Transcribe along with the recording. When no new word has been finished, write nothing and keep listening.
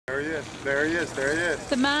There he is. There he is.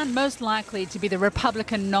 The man most likely to be the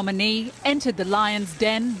Republican nominee entered the lion's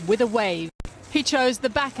den with a wave. He chose the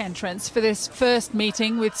back entrance for this first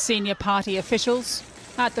meeting with senior party officials.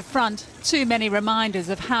 At the front, too many reminders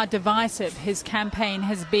of how divisive his campaign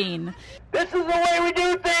has been. This is the way we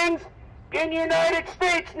do things in the United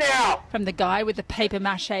States now. From the guy with the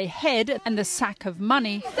papier-mâché head and the sack of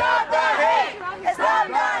money Stop the hate! Stop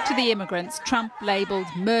the hate! to the immigrants Trump labelled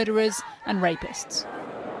murderers and rapists.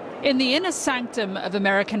 In the inner sanctum of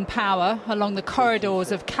American power, along the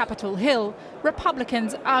corridors of Capitol Hill,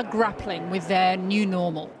 Republicans are grappling with their new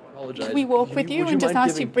normal. Can we walk with you and just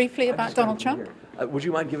ask you briefly about Donald Trump? Would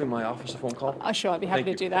you mind giving my office a phone call? Sure, I'd be happy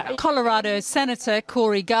to do that. Colorado Senator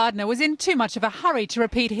Cory Gardner was in too much of a hurry to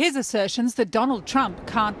repeat his assertions that Donald Trump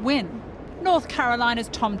can't win. North Carolina's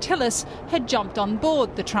Tom Tillis had jumped on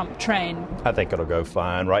board the Trump train. I think it'll go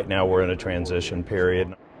fine. Right now we're in a transition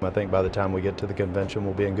period. I think by the time we get to the convention,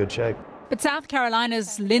 we'll be in good shape. But South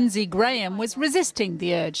Carolina's Lindsey Graham was resisting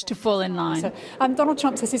the urge to fall in line. So, Donald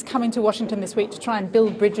Trump says he's coming to Washington this week to try and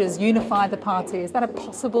build bridges, unify the party. Is that a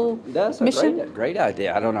possible mission? That's a great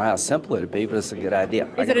idea. I don't know how simple it'd be, but it's a good idea.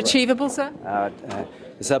 Is it achievable, sir?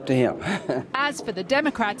 It's up to him. As for the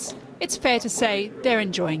Democrats, it's fair to say they're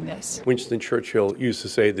enjoying this. Winston Churchill used to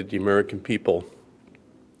say that the American people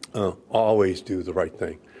always do the right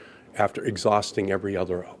thing after exhausting every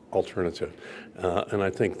other alternative. And I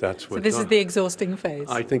think that's what... So this is the exhausting phase?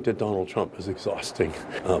 I think that Donald Trump is exhausting.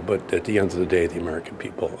 But at the end of the day, the American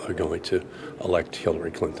people are going to elect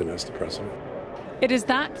Hillary Clinton as the president. It is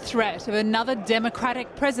that threat of another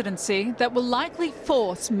Democratic presidency that will likely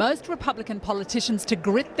force most Republican politicians to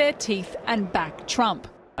grit their teeth and back Trump.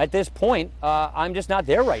 At this point, I'm just not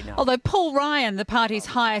there right now. Although Paul Ryan, the party's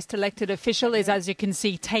highest elected official, is, as you can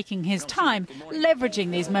see, taking his time,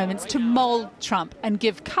 leveraging these moments to mould Trump and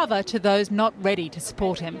give cover to those not ready to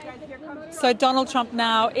support him. So Donald Trump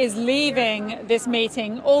now is leaving this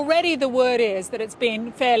meeting. Already the word is that it's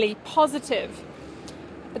been fairly positive.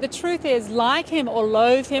 But the truth is, like him or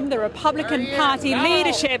loathe him, the Republican Party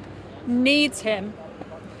leadership needs him.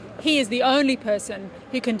 He is the only person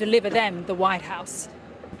who can deliver them the White House.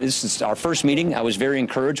 This is our first meeting. I was very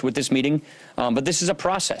encouraged with this meeting, but this is a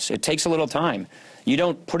process. It takes a little time. You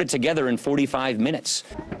don't put it together in 45 minutes.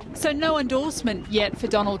 So no endorsement yet for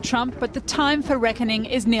Donald Trump, but the time for reckoning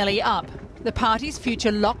is nearly up. The party's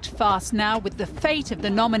future locked fast now with the fate of the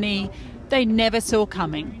nominee they never saw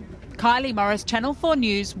coming. Kylie Morris, Channel 4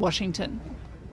 News, Washington.